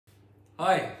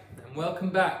Hi, and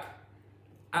welcome back.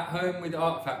 At Home with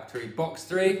Art Factory, Box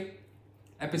 3,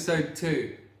 Episode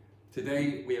 2.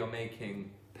 Today we are making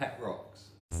pet rocks.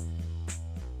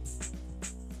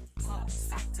 Art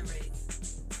Factory,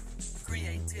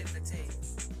 creativity,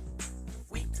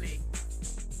 weekly,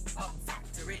 Art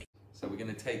Factory. So we're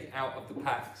going to take out of the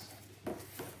packs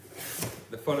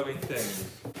the following things.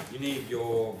 You need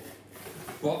your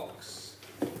box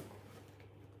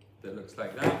that looks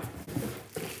like that.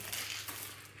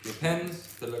 Your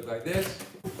pens that look like this,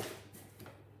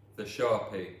 the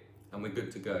sharpie, and we're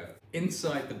good to go.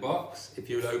 Inside the box,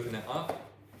 if you'll open it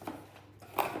up,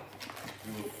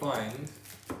 you will find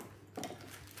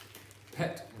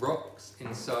pet rocks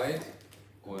inside,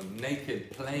 or naked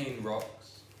plain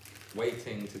rocks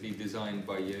waiting to be designed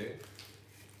by you,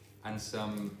 and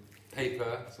some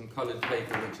paper, some coloured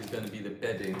paper, which is going to be the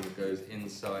bedding that goes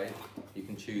inside. You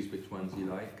can choose which ones you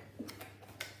like.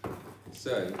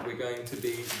 So we're going to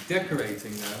be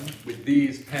decorating them with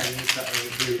these pens that are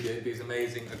included, these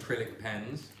amazing acrylic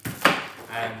pens,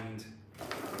 and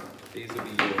these will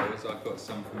be yours. I've got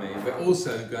some for me. We're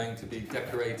also going to be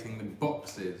decorating the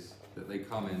boxes that they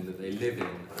come in, that they live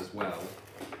in as well,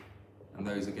 and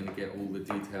those are going to get all the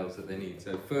details that they need.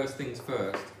 So first things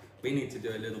first, we need to do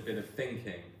a little bit of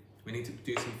thinking. We need to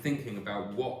do some thinking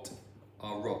about what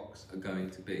our rocks are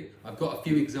going to be. I've got a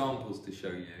few examples to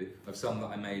show you of some that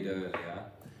I made earlier,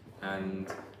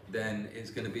 and then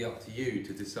it's going to be up to you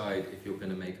to decide if you're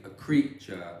going to make a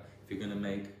creature, if you're going to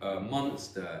make a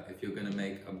monster, if you're going to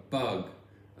make a bug,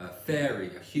 a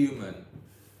fairy, a human,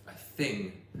 a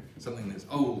thing, something that's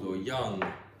old or young.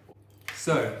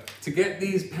 So to get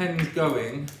these pens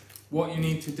going, what you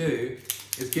need to do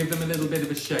is give them a little bit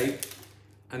of a shape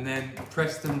and then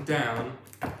press them down.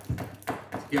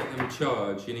 Get them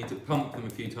charged, you need to pump them a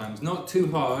few times, not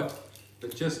too hard,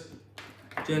 but just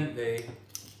gently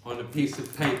on a piece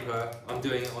of paper. I'm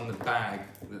doing it on the bag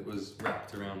that was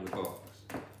wrapped around the box.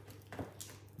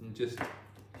 And just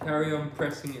carry on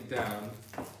pressing it down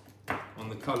on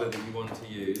the colour that you want to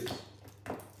use.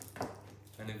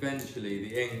 And eventually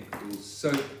the ink will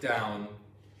soak down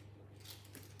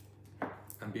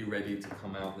and be ready to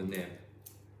come out the nib.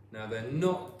 Now they're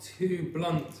not too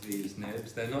blunt, these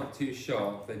nibs, they're not too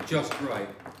sharp, they're just right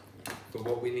for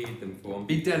what we need them for. And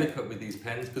be delicate with these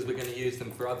pens because we're going to use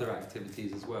them for other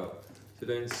activities as well. So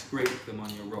don't scrape them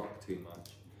on your rock too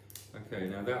much. Okay,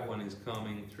 now that one is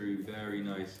coming through very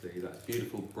nicely. That's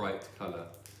beautiful bright colour,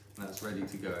 and that's ready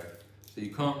to go. So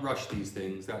you can't rush these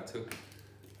things. That took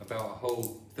about a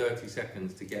whole 30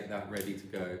 seconds to get that ready to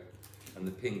go. And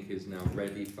the pink is now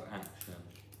ready for action.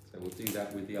 So we'll do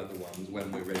that with the other ones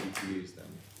when we're ready to use them.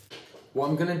 What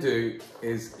I'm going to do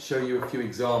is show you a few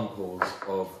examples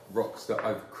of rocks that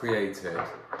I've created,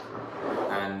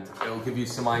 and it'll give you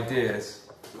some ideas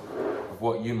of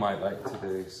what you might like to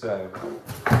do. So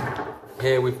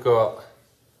here we've got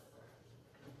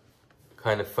a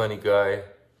kind of funny guy.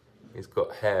 He's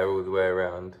got hair all the way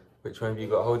around. Which one have you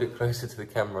got? Hold it closer to the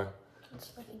camera.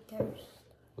 It's like a ghost.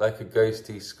 Like a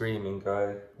ghosty screaming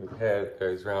guy with hair that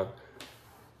goes round.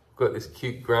 Got this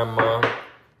cute grandma.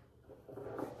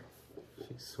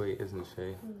 She's sweet, isn't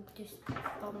she? Just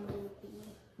bumblebee.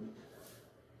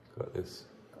 Got this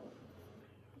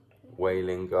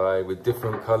wailing guy with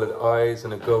different coloured eyes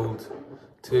and a gold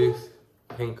tooth,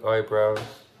 pink eyebrows.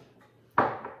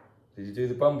 Did you do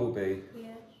the bumblebee? Yeah.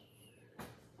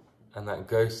 And that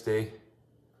ghosty.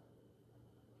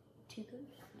 Two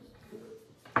ghosts.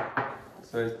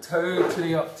 So it's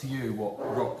totally up to you what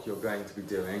rock you're going to be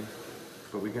doing.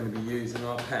 But we're going to be using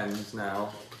our pens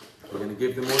now. We're going to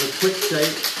give them all a quick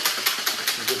shake.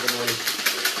 We'll give them all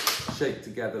a shake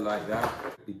together like that.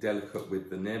 Be delicate with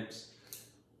the nibs.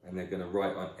 And they're going to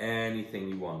write on anything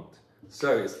you want.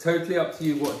 So it's totally up to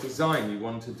you what design you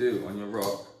want to do on your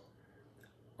rock.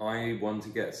 I want to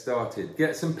get started.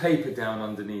 Get some paper down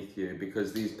underneath you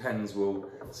because these pens will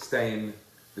stain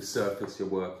the surface you're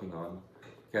working on.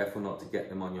 Careful not to get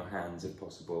them on your hands if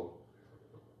possible.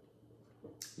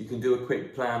 You can do a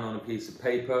quick plan on a piece of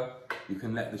paper. You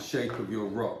can let the shape of your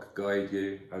rock guide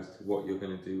you as to what you're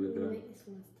going to do with them.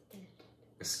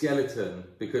 A skeleton,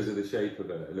 because of the shape of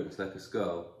it. It looks like a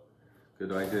skull.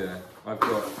 Good idea. I've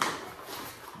got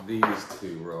these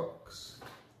two rocks.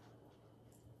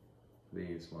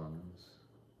 These ones.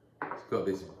 It's got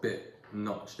this bit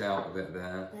notched out of it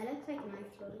there. That looks like an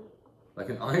ice lolly. Like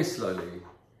an ice lolly.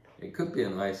 It could be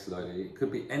an ice lolly, it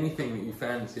could be anything that you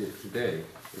fancy it to be,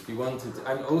 if you wanted to.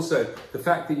 And also, the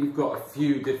fact that you've got a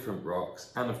few different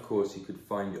rocks, and of course you could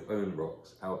find your own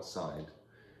rocks outside,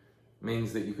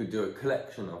 means that you could do a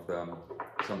collection of them,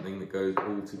 something that goes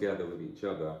all together with each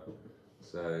other.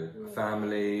 So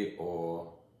family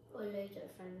or loads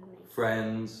of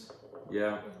friends,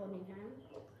 yeah, We're holding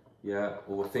hands. yeah,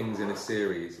 or things in a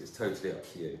series. It's totally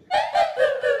up to you.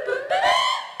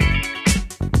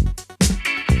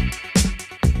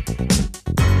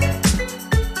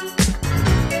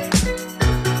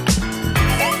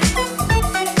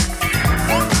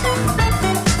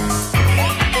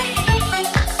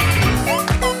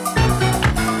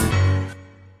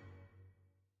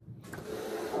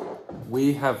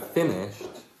 We have finished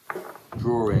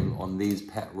drawing on these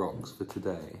pet rocks for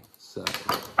today. So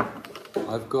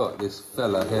I've got this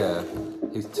fella here.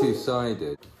 He's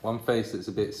two-sided. One face that's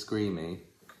a bit screamy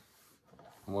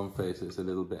and one face that's a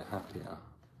little bit happier.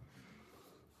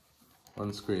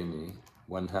 One screamy,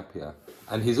 one happier.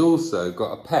 And he's also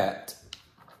got a pet,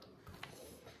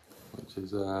 which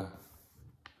is a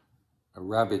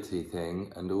rabbity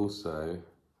thing, and also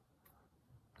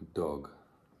a dog.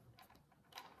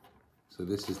 So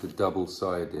this is the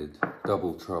double-sided,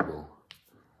 double trouble.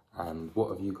 And what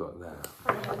have you got there?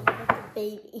 I have a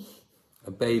baby.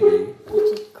 A baby?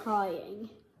 Which is crying.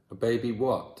 A baby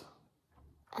what?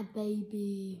 A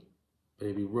baby.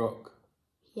 Baby rock.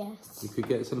 Yes. You could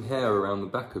get some hair around the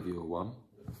back of your one.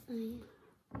 Oh, yeah.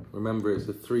 Remember, it's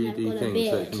a 3D I've got a thing,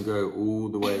 so it beard. can go all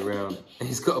the way around.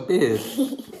 He's got a beard.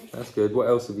 That's good. What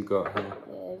else have you got here?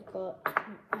 We've got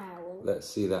an owl. Let's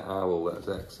see that owl. That's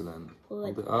excellent.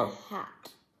 Like Hold it a up. hat.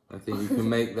 I think you can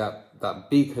make that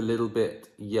beak a little bit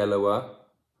yellower.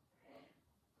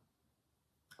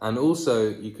 And also,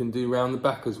 you can do round the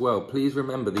back as well. Please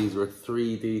remember, these are a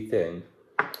 3D thing.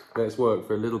 Let's work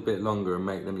for a little bit longer and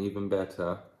make them even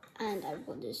better. And I've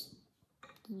got this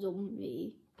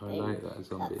zombie I thing like that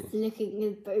zombie. that's licking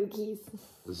his bogies.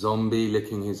 Zombie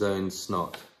licking his own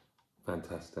snot.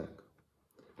 Fantastic.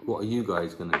 What are you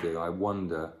guys going to do? I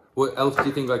wonder. What else do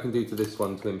you think I can do to this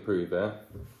one to improve it?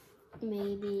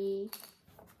 Maybe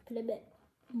put a bit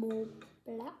more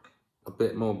black. A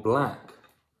bit more black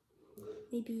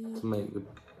Maybe.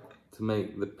 to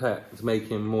make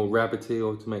him more rabbity,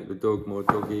 or to make the dog more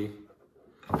doggy.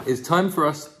 It's time for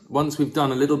us, once we've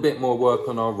done a little bit more work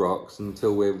on our rocks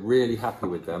until we're really happy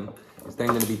with them, it's then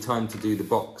going to be time to do the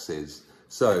boxes.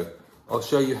 So I'll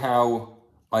show you how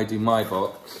I do my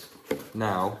box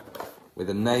now, with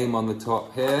a name on the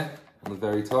top here, on the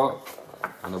very top,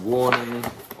 and a warning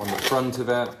on the front of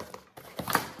it,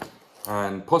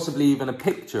 and possibly even a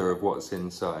picture of what's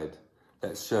inside.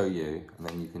 Let's show you, and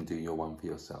then you can do your one for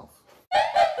yourself.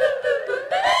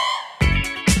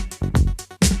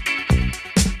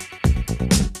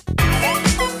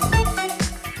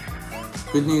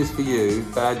 Good news for you,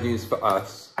 bad news for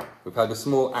us. We've had a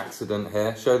small accident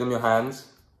here. Show them your hands.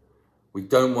 We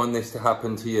don't want this to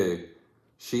happen to you.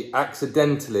 She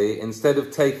accidentally, instead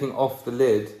of taking off the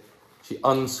lid, she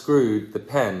unscrewed the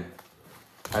pen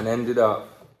and ended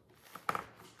up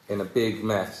in a big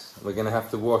mess. We're going to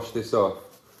have to wash this off.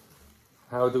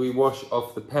 How do we wash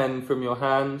off the pen from your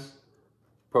hands?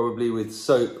 Probably with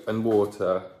soap and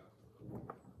water.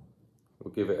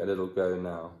 We'll give it a little go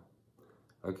now.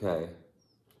 Okay.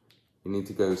 You need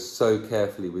to go so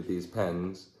carefully with these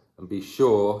pens and be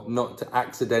sure not to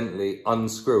accidentally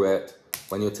unscrew it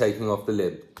when you're taking off the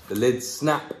lid. The lids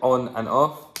snap on and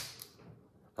off,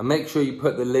 and make sure you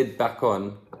put the lid back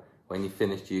on when you've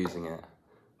finished using it.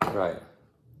 Right,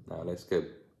 now let's go.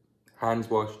 Hands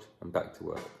washed and back to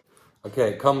work. Okay,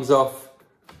 it comes off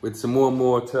with some warm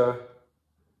water,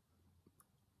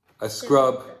 a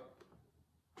scrub.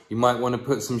 You might want to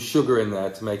put some sugar in there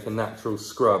to make a natural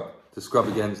scrub, to scrub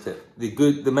against it.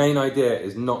 The main idea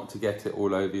is not to get it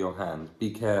all over your hand.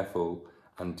 Be careful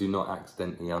and do not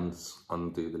accidentally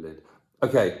undo the lid.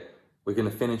 Okay, we're going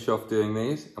to finish off doing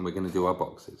these and we're going to do our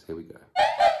boxes. Here we go.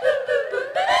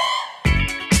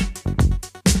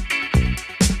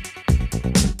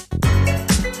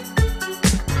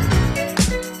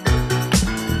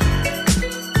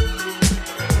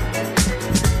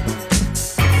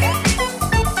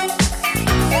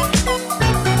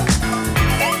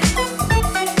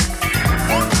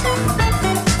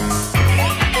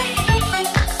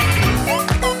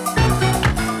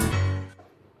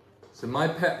 So my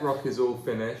pet rock is all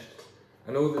finished,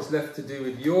 and all that's left to do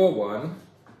with your one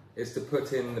is to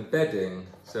put in the bedding.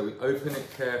 So we open it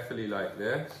carefully like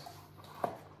this,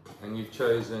 and you've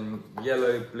chosen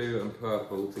yellow, blue and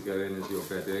purple to go in as your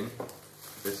bedding.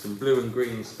 There's some blue and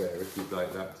green spare if you'd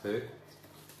like that too,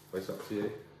 but it's up to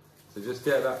you. So just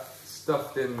get that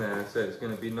stuffed in there so it's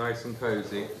going to be nice and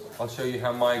cozy. I'll show you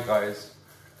how my guys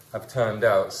have turned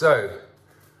out. So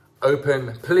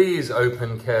open, please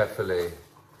open carefully.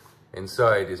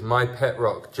 Inside is my pet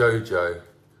rock, Jojo,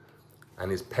 and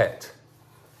his pet,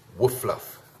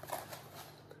 Woofluff.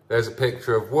 There's a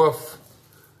picture of Woof,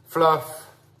 Fluff,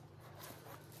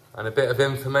 and a bit of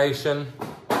information.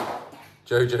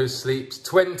 Jojo sleeps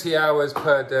 20 hours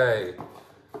per day.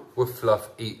 Woof Fluff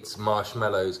eats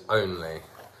marshmallows only.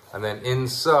 And then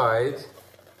inside,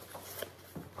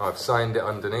 I've signed it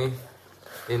underneath.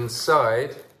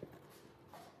 Inside,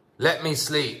 let me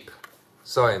sleep,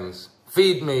 signs.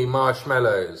 Feed me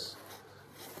marshmallows.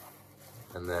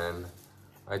 And then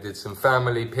I did some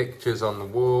family pictures on the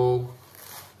wall.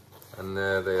 And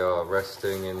there they are,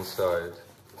 resting inside.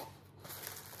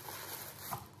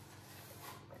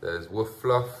 There's Woof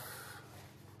Fluff.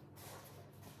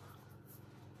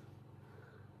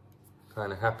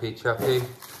 Kind of happy chappy.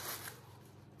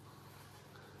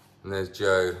 And there's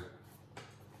Joe.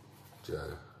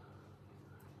 Joe.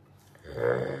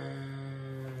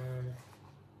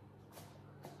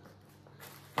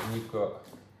 And you've got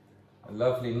a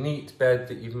lovely neat bed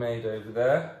that you've made over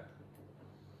there.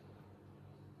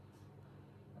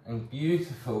 And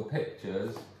beautiful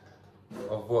pictures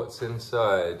of what's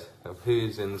inside, of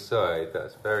who's inside.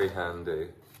 That's very handy.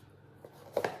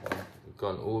 You've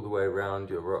gone all the way around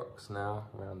your rocks now,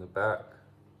 around the back.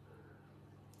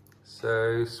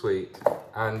 So sweet.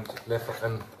 And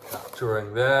that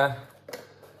drawing there.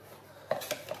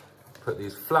 Put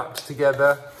these flaps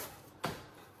together.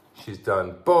 She's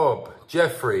done Bob,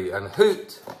 Jeffrey, and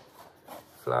Hoot.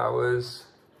 Flowers.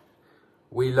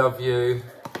 We love you.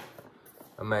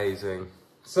 Amazing.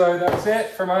 So that's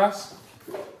it from us.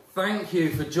 Thank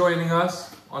you for joining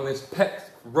us on this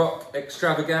pet rock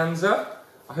extravaganza.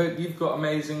 I hope you've got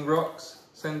amazing rocks.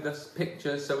 Send us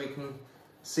pictures so we can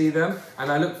see them.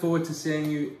 And I look forward to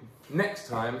seeing you next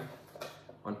time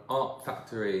on Art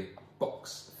Factory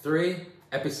Box 3,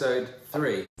 Episode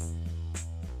 3.